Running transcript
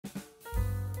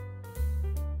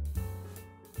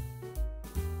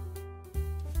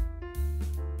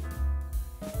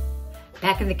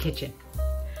Back in the kitchen.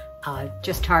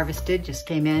 Just harvested, just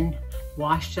came in,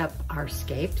 washed up our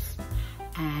scapes,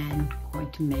 and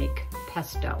going to make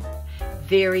pesto.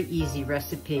 Very easy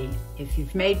recipe. If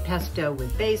you've made pesto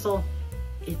with basil,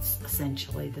 it's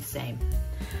essentially the same.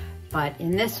 But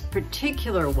in this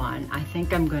particular one, I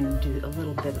think I'm going to do a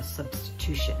little bit of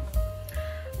substitution.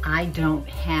 I don't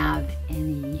have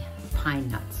any pine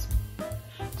nuts.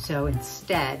 So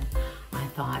instead, I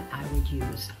thought I would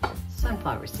use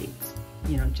sunflower seeds.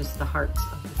 You know, just the hearts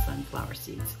of the sunflower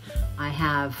seeds. I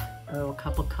have a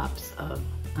couple cups of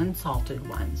unsalted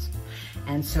ones.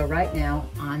 And so right now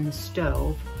on the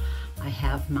stove, I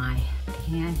have my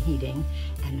pan heating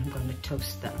and I'm going to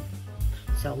toast them.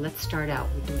 So let's start out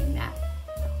with doing that.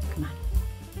 Come on.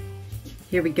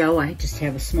 Here we go. I just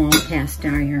have a small cast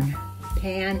iron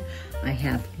pan. I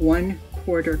have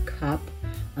 1/4 cup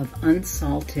of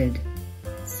unsalted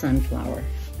sunflower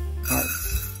hearts.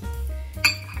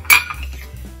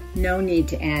 No need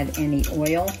to add any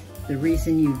oil. The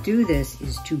reason you do this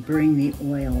is to bring the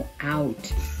oil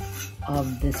out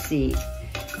of the seed.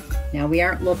 Now we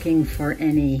aren't looking for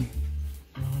any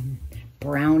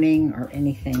browning or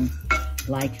anything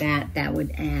like that. That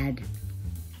would add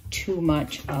too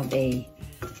much of a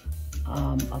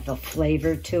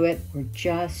flavor to it. We're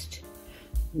just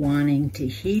wanting to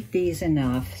heat these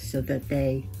enough so that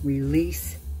they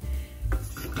release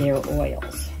their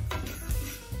oils.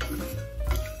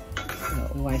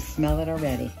 Oh, I smell it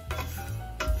already.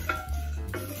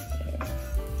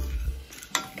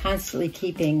 Constantly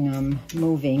keeping them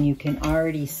moving. You can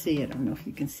already see it. I don't know if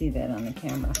you can see that on the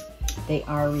camera. They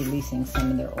are releasing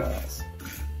some of their oils.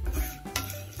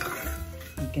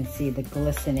 You can see the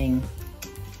glistening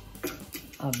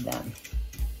of them.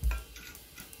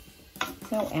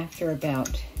 So after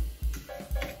about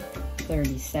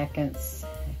 30 seconds,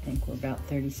 I think we're about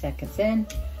 30 seconds in,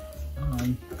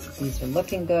 these are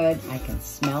looking good. I can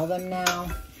smell them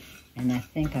now, and I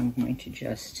think I'm going to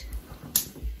just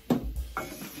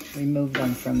remove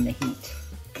them from the heat.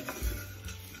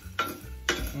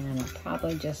 And I'll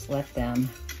probably just let them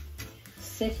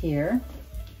sit here.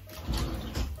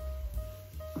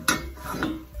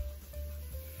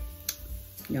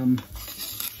 Yum.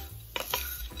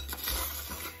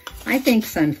 I think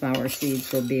sunflower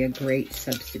seeds will be a great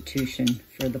substitution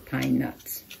for the pine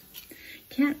nuts.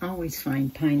 Can't always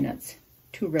find pine nuts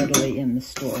too readily in the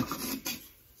store.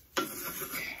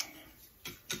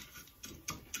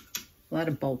 A lot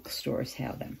of bulk stores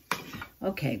have them.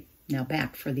 Okay, now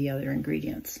back for the other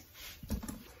ingredients.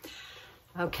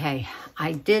 Okay,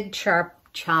 I did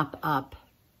chop up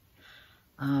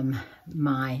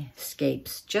my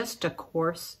scapes, just a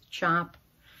coarse chop.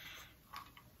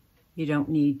 You don't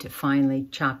need to finely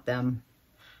chop them.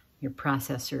 Your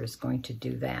processor is going to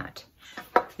do that.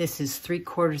 This is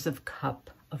 3/4 cup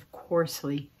of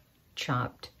coarsely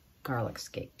chopped garlic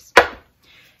scapes.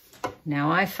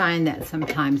 Now I find that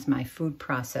sometimes my food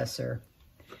processor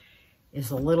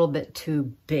is a little bit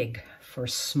too big for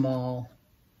small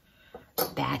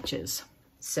batches.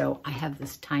 So I have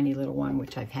this tiny little one,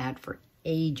 which I've had for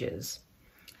ages.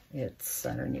 It's,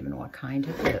 I don't even know what kind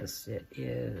it is. It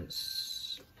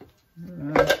is,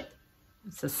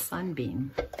 it's a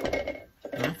sunbeam.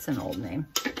 That's an old name.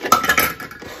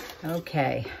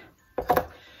 Okay,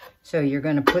 so you're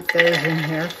going to put those in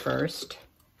here first.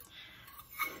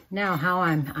 Now how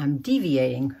I'm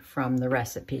deviating from the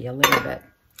recipe a little bit.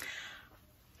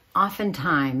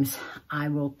 Oftentimes I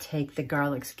will take the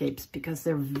garlic scapes because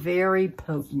they're very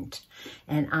potent,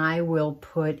 and I will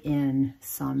put in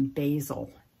some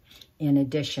basil in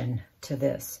addition to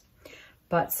this.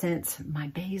 But since my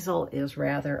basil is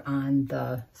rather on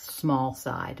the small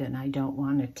side and I don't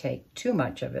want to take too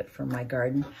much of it from my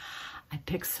garden, I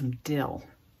picked some dill.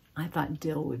 I thought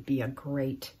dill would be a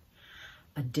great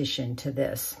addition to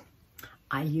this.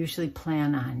 I usually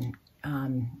plan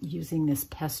on using this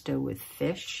pesto with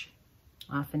fish.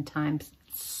 Oftentimes,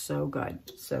 so good.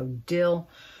 So dill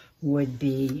would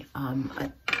be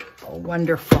a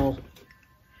wonderful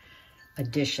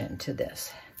addition to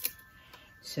this.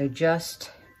 So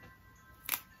just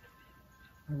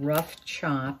a rough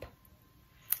chop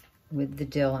with the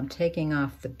dill. I'm taking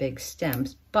off the big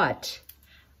stems, but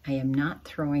I am not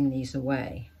throwing these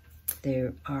away. They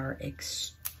are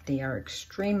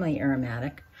extremely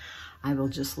aromatic. I will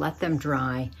just let them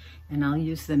dry, and I'll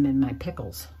use them in my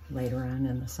pickles later on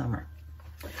in the summer.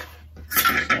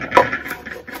 So,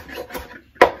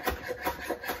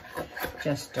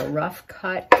 just a rough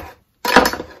cut.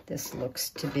 This looks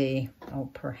to be,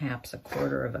 perhaps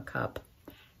 1/4 cup.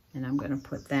 And I'm going to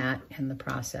put that in the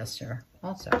processor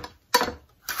also.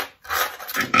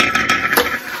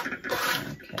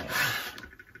 Okay,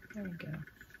 there we go.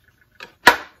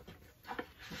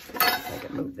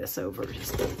 this over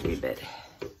just a wee bit.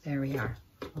 There we are.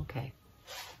 Okay.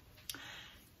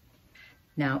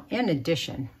 Now, in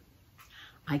addition,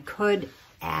 I could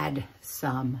add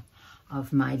some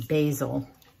of my basil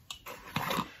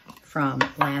from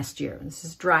last year. This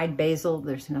is dried basil.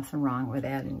 There's nothing wrong with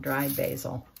adding dried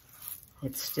basil.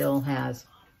 It still has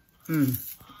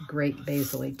great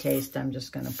basil-y taste. I'm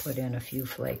just going to put in a few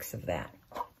flakes of that.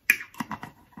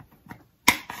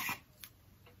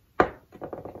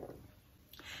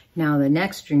 Now the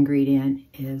next ingredient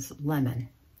is lemon.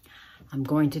 I'm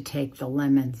going to take the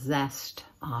lemon zest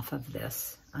off of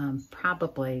this,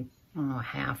 probably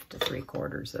 1/2 to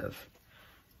 3/4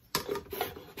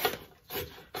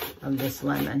 of this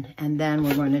lemon. And then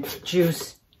we're going to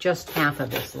juice just half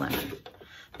of this lemon.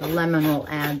 The lemon will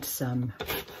add some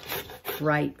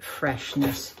bright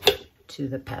freshness to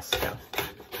the pesto.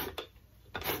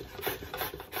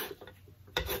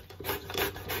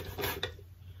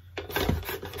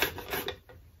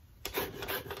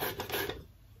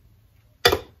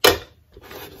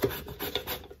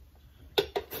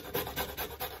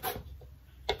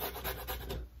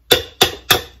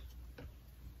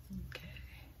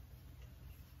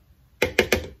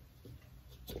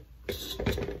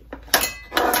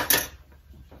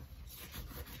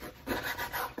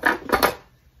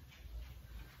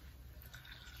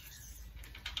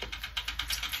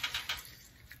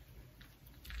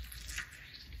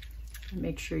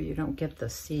 Make sure you don't get the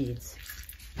seeds.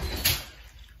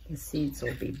 The seeds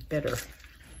will be bitter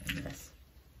in this.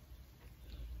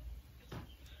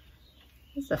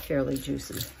 It's a fairly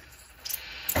juicy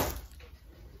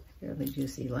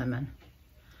lemon.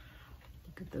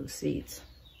 Look at those seeds.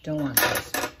 Don't want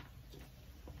those.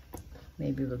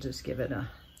 Maybe we'll just give it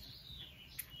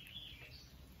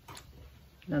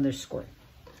another squirt.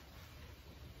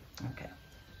 Okay.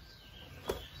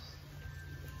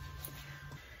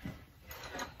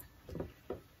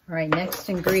 All right, next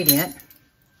ingredient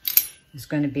is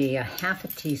going to be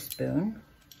 1/2 teaspoon,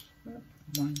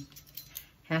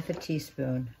 half a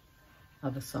teaspoon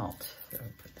of a salt. So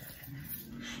I'll put that in there.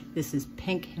 This is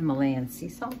pink Himalayan sea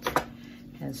salt.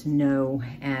 It has no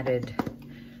added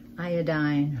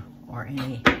iodine or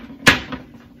any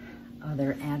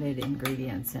other added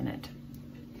ingredients in it.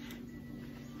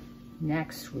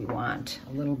 Next, we want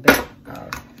a little bit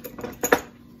of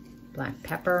black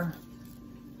pepper.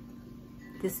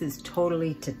 This is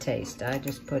totally to taste. I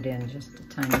just put in just a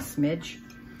tiny smidge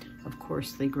of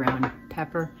coarsely ground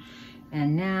pepper.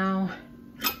 And now,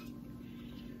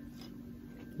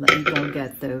 let me go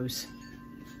get those.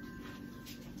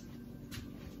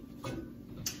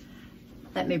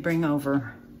 Let me bring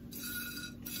over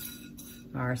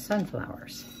our sunflower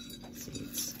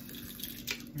seeds.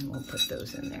 And we'll put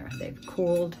those in there. They've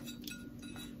cooled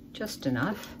just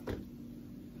enough.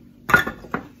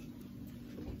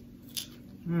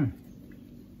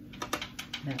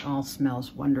 That all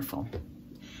smells wonderful.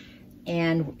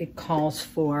 And it calls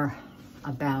for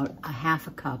about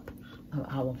 1/2 cup of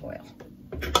olive oil.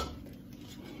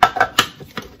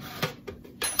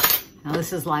 Now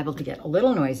this is liable to get a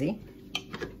little noisy.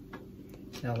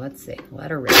 So let's see,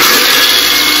 let her rip.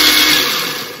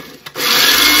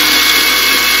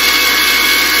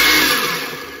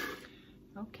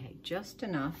 Okay, just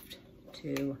enough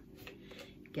to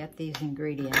get these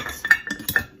ingredients.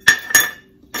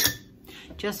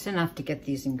 Just enough to get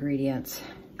these ingredients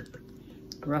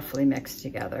roughly mixed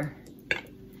together.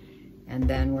 And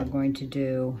then we're going to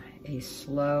do a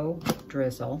slow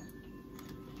drizzle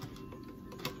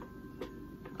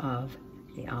of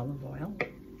the olive oil.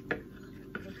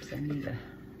 Oops, I need an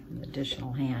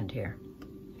additional hand here.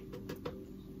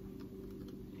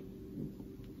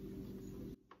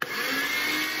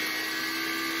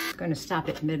 I'm going to stop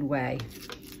it midway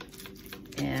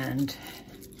and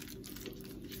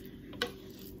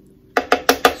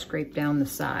scrape down the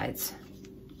sides.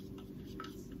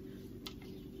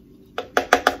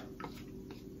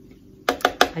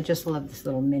 I just love this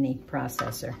little mini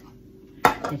processor.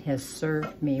 It has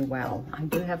served me well. I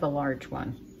do have a large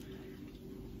one,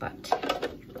 but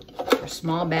for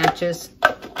small batches,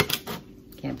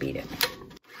 can't beat it.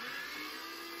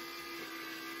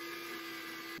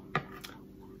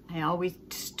 I always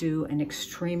do an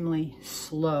extremely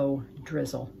slow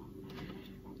drizzle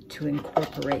to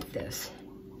incorporate this.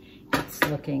 It's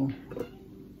looking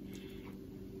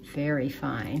very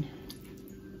fine.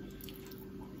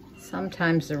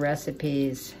 Sometimes the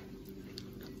recipes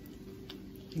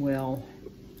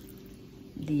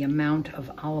the amount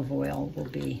of olive oil will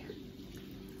be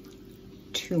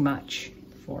too much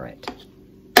for it.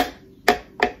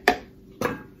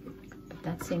 But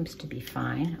that seems to be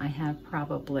fine. I have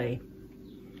probably,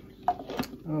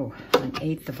 Oh,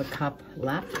 1/8 of a cup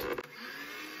left.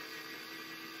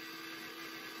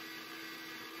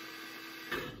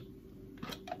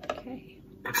 Okay.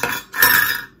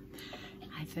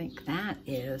 I think that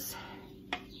is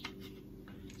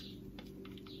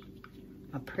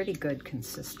a pretty good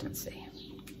consistency.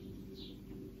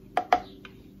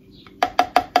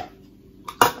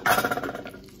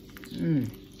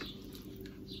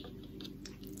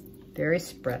 Very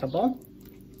spreadable,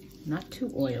 not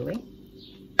too oily.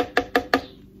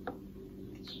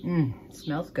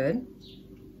 Smells good.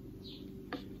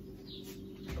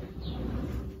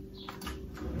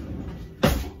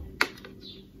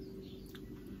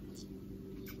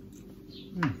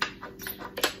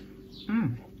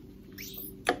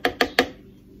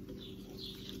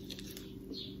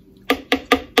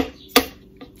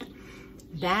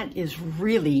 That is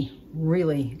really,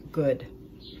 really good.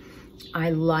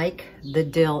 I like the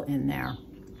dill in there.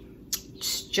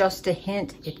 It's just a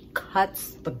hint. It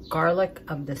cuts the garlic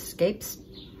of the scapes.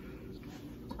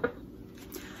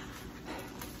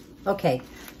 Okay,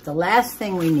 the last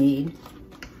thing we need,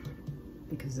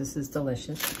 because this is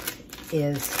delicious,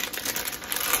 is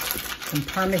some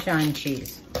Parmesan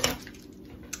cheese.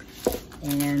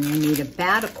 And we need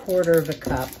about 1/4 of a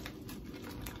cup.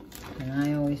 And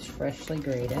I always freshly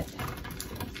grate it.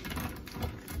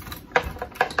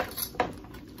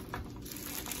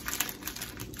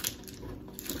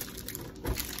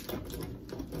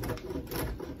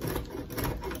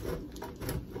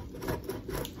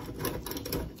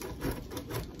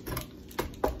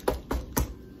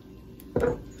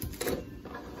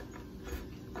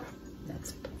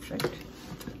 That's perfect.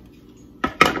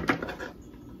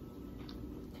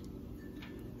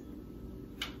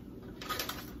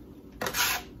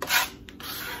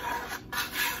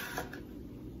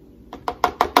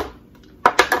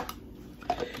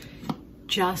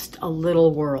 Just a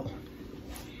little whirl.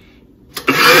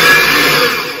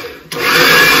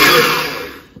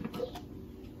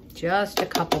 Just a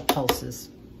couple pulses.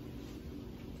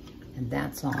 And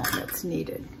that's all that's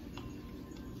needed.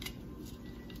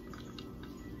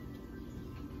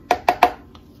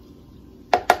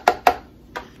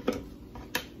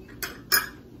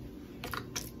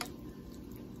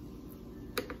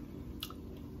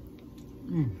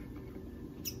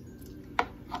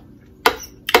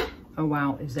 Oh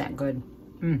wow, is that good?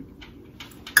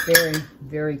 Very,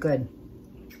 very good.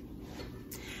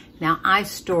 Now I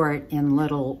store it in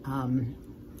little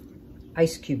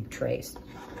ice cube trays.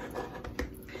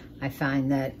 I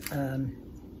find that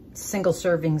single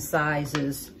serving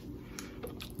sizes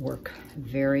work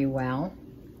very well.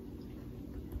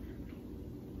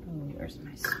 Oh, where's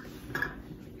my spoon?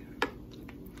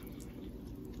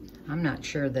 I'm not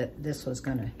sure that this was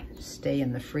going to stay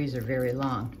in the freezer very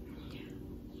long.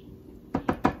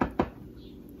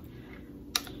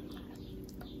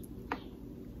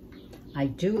 I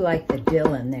do like the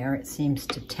dill in there. It seems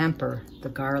to temper the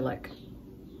garlic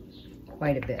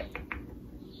quite a bit.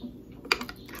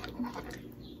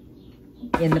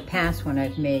 In the past, when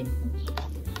I've made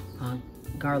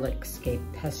garlic scape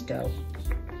pesto,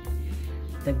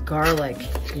 the garlic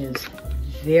is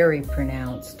very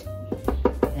pronounced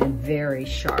and very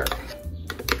sharp.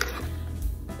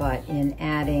 But in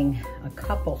adding a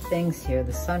couple things here,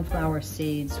 the sunflower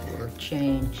seeds were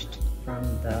changed from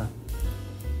the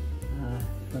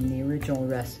original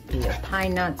recipe of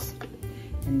pine nuts,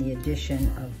 and the addition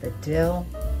of the dill.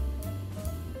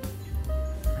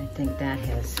 I think that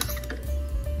has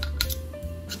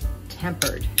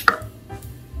tempered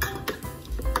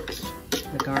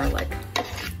the garlic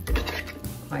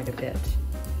quite a bit.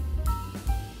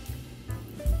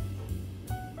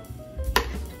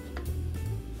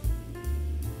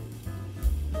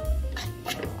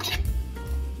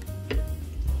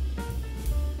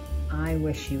 I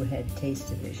wish you had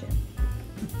taste-o-vision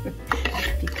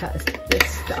because this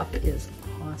stuff is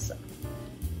awesome.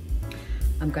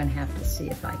 I'm going to have to see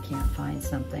if I can't find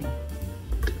something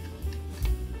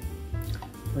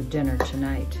for dinner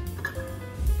tonight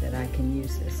that I can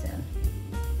use this in.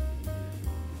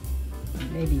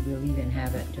 Maybe we'll even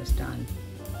have it just on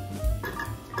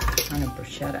a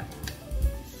bruschetta.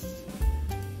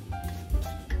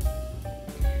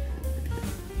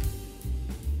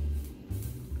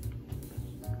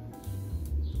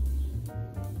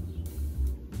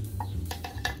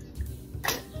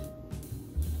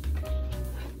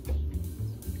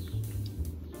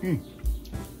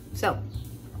 So,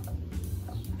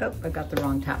 oh, I got the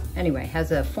wrong top. Anyway,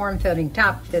 has a form-fitting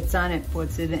top, fits on it,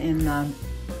 puts it in the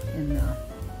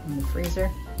freezer.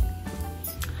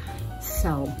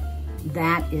 So,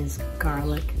 that is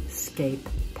garlic scape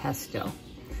pesto.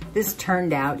 This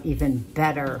turned out even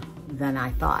better than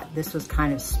I thought. This was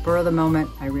kind of spur of the moment.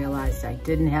 I realized I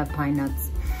didn't have pine nuts.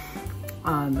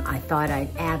 I thought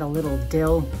I'd add a little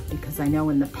dill because I know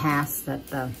in the past that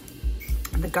the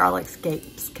garlic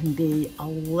scapes can be a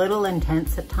little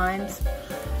intense at times.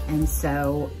 And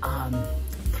so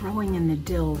throwing in the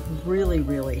dill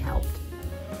really helped.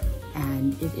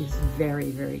 And it is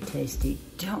very, very tasty.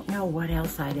 Don't know what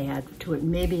else I'd add to it.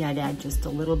 Maybe I'd add just a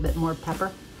little bit more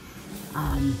pepper.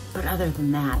 But other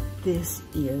than that, this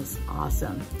is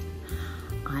awesome.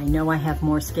 I know I have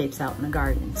more scapes out in the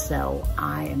garden, so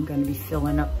I am going to be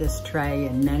filling up this tray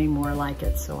and many more like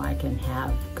it so I can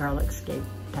have garlic scape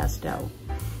pesto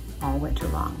all winter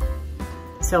long.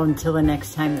 So until the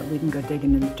next time that we can go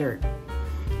digging in the dirt,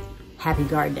 happy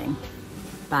gardening.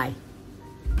 Bye.